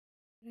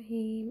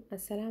Rahim.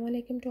 Assalamu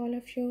alaikum to all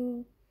of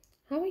you.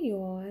 How are you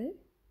all?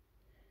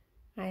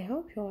 I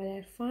hope you all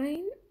are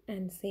fine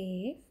and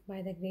safe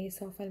by the grace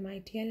of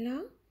Almighty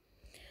Allah.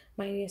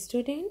 My dear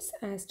students,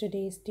 as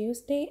today is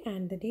Tuesday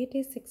and the date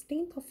is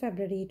 16th of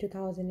February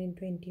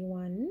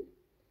 2021,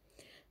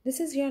 this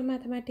is your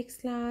mathematics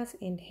class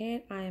and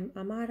here I am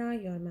Amara,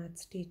 your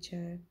maths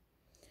teacher.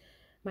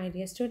 My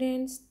dear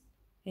students,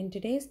 in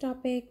today's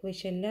topic we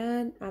shall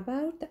learn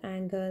about the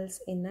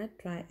angles in a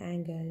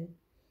triangle.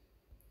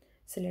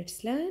 So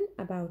let's learn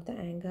about the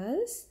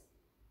angles.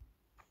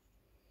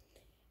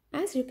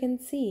 As you can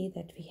see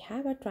that we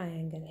have a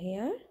triangle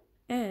here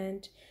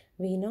and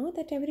we know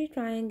that every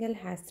triangle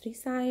has three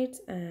sides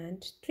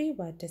and three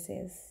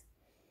vertices.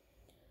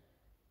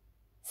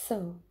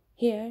 So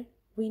here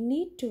we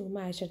need to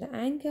measure the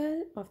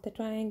angle of the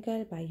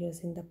triangle by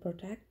using the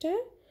protractor,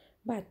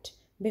 but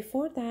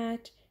before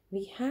that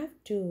we have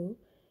to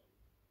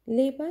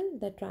label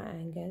the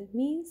triangle,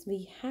 means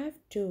we have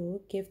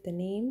to give the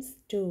names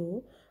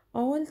to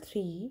all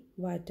three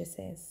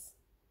vertices.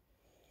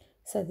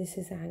 So this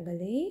is angle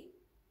A,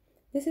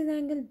 this is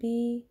angle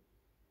B,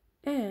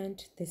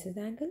 and this is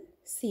angle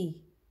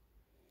C.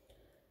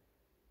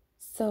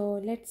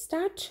 So let's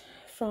start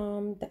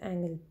from the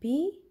angle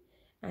B,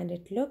 and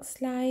it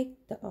looks like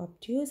the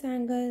obtuse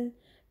angle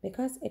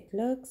because it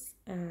looks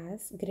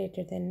as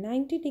greater than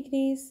 90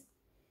 degrees.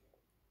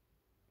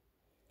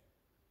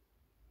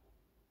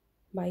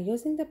 By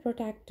using the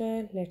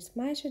protractor, let's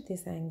measure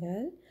this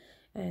angle,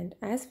 and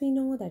as we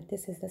know that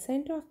this is the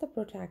center of the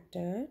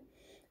protractor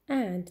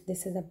and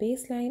this is the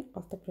baseline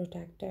of the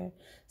protractor.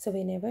 So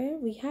whenever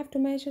we have to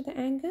measure the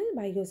angle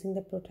by using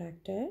the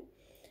protractor,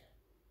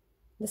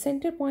 the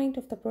center point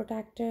of the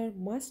protractor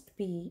must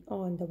be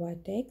on the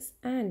vertex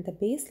and the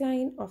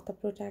baseline of the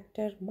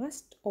protractor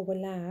must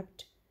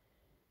overlap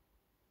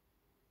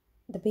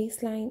the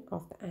baseline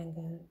of the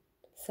angle.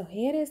 So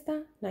here is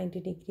the 90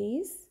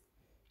 degrees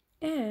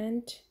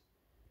and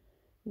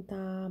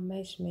the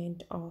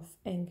measurement of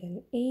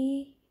angle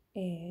A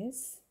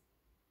is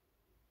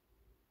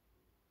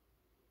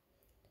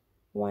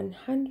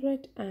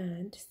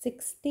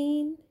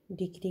 116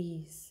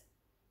 degrees.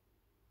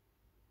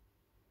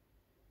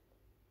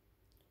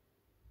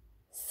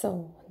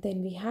 So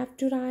then we have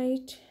to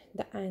write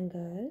the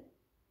angle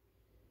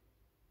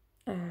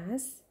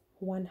as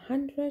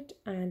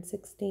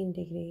 116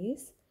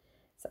 degrees.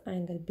 So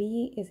angle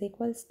B is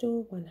equals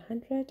to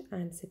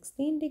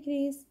 116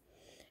 degrees,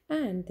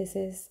 and this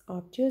is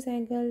obtuse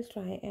angle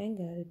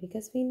triangle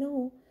because we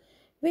know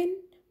when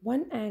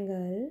one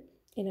angle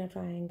in a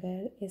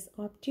triangle is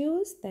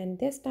obtuse, then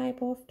this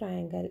type of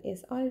triangle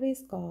is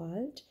always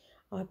called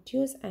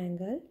obtuse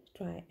angle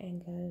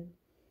triangle.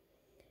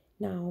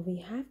 Now we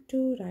have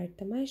to write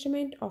the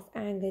measurement of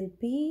angle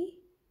B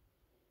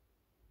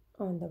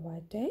on the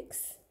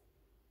vertex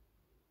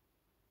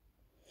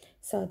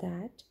so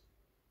that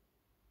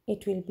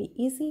it will be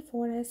easy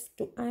for us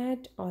to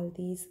add all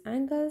these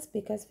angles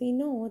because we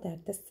know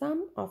that the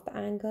sum of the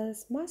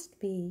angles must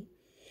be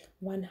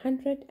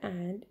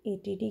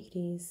 180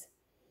 degrees.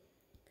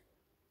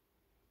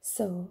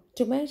 So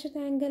to measure the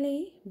angle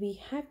A, we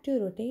have to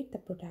rotate the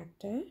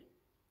protractor.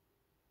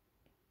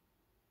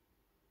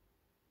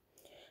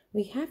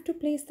 We have to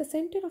place the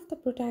center of the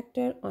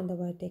protractor on the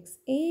vertex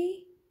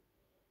A,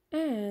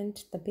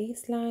 and the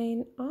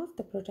baseline of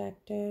the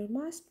protractor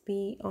must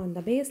be on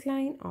the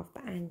baseline of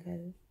the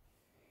angle.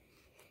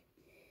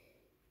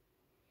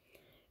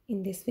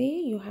 In this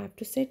way, you have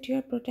to set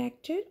your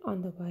protractor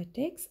on the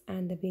vertex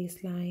and the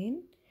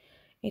baseline.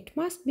 It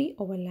must be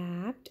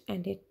overlapped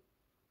and it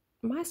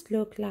must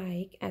look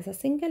like as a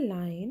single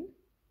line.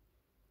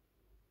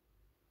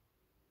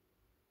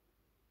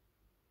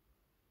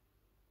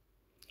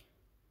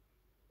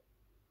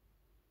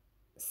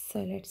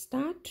 So let's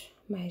start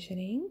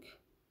measuring.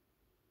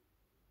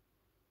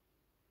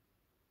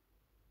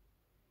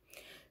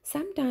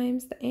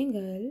 Sometimes the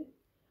angle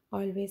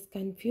always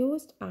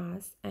confused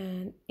us,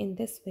 and in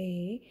this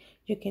way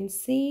you can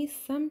see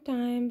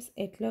sometimes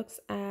it looks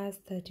as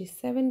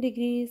 37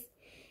 degrees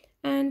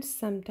and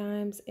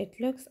sometimes it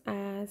looks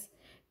as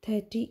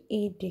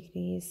 38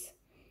 degrees.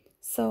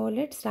 So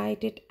let's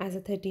write it as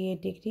a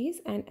 38 degrees,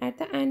 and at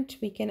the end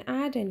we can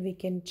add and we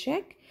can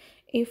check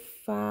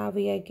if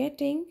we are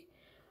getting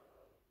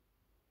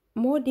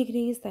more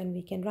degrees, then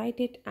we can write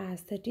it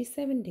as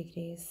 37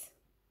 degrees.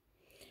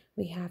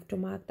 We have to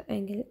mark the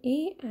angle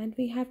A and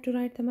we have to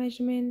write the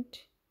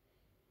measurement.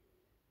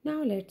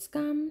 Now let's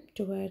come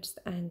towards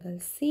the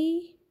angle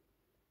C.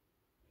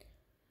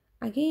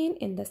 Again,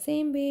 in the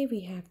same way,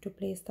 we have to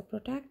place the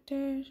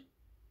protractor.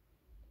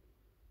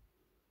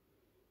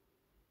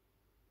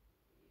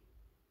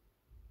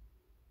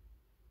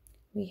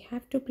 We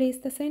have to place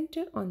the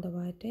center on the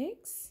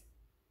vertex.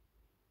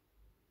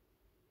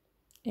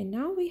 And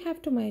now we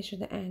have to measure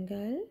the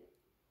angle.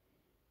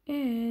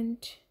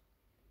 And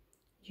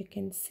you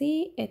can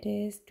see it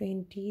is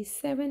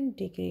 27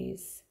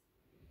 degrees.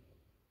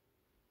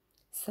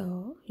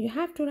 So you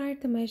have to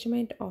write the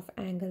measurement of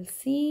angle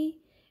C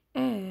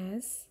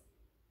as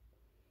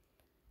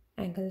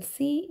Angle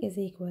C is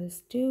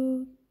equals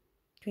to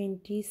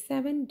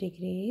 27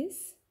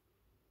 degrees,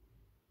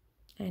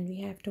 and we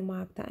have to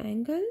mark the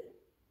angle.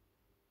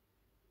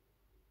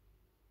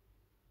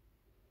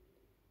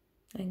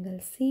 Angle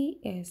C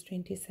is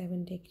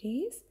 27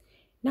 degrees.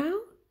 Now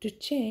to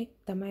check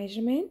the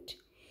measurement,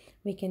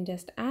 we can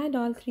just add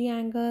all three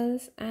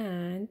angles,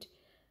 and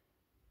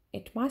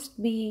it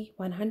must be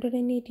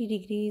 180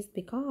 degrees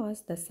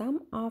because the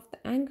sum of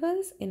the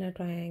angles in a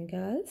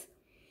triangle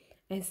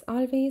is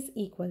always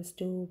equals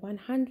to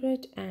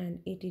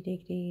 180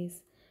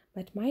 degrees.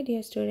 But my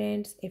dear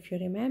students, if you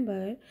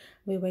remember,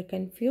 we were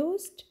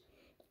confused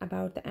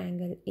about the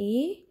angle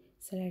A.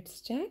 So let's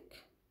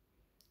check.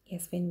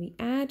 Yes, when we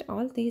add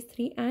all these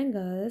three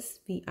angles,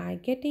 we are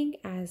getting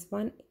as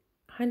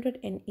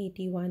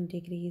 181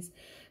 degrees.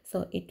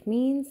 So it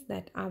means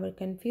that our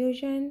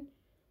confusion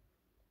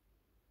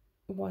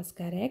was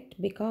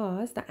correct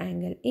because the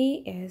angle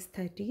A is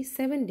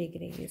 37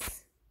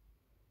 degrees.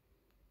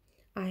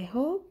 I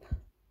hope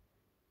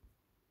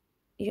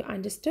you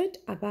understood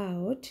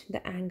about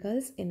the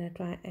angles in a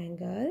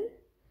triangle,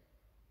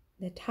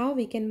 that how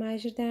we can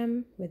measure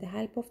them with the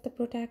help of the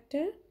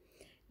protractor.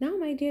 Now,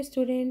 my dear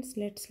students,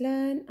 let's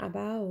learn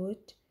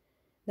about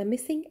the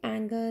missing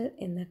angle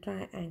in the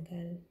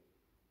triangle.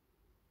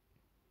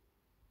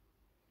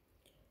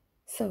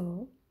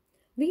 So,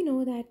 we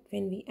know that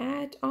when we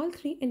add all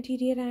three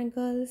interior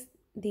angles,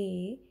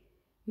 they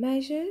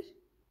measure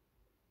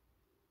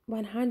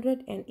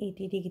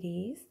 180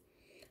 degrees.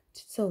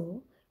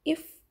 So,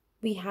 if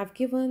we have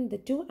given the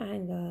two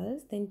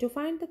angles, then to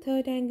find the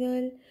third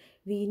angle,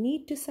 we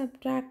need to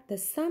subtract the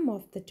sum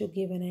of the two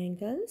given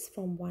angles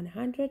from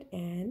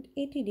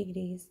 180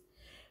 degrees.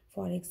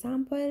 For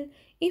example,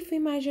 if we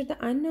measure the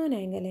unknown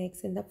angle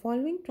x in the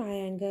following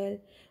triangle,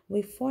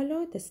 we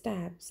follow the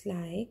steps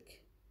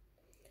like,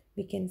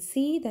 we can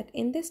see that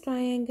in this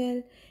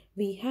triangle,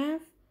 we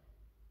have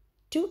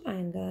two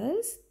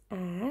angles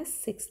as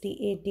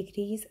 68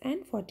 degrees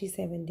and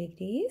 47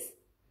 degrees,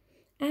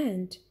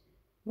 and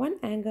one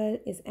angle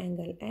is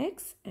angle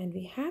x and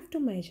we have to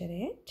measure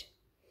it.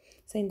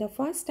 So in the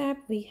first step,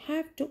 we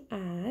have to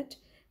add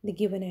the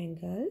given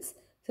angles.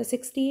 So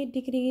 68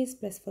 degrees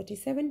plus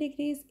 47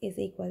 degrees is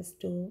equals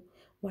to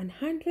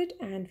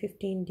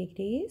 115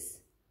 degrees.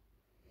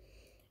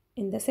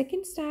 In the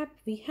second step,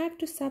 we have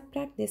to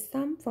subtract this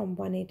sum from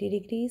 180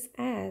 degrees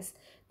as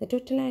the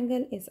total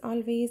angle is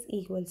always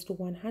equals to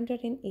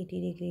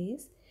 180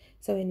 degrees.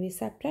 So when we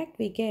subtract,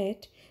 we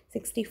get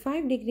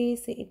 65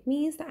 degrees. So it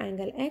means the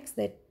angle x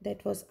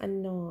that was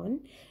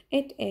unknown,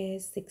 it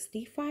is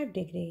 65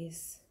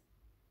 degrees.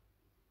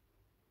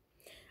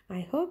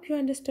 I hope you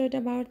understood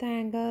about the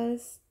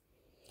angles.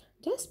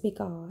 Just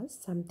because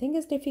something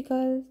is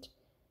difficult,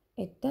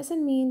 it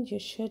doesn't mean you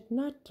should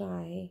not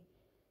try.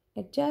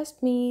 It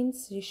just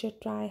means you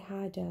should try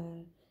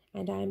harder.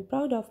 And I am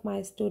proud of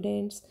my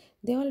students.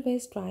 They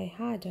always try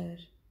harder.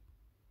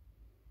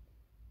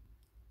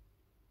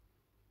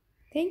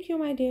 Thank you,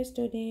 my dear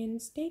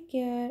students. Take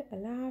care.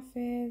 Allah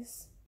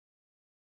Hafiz.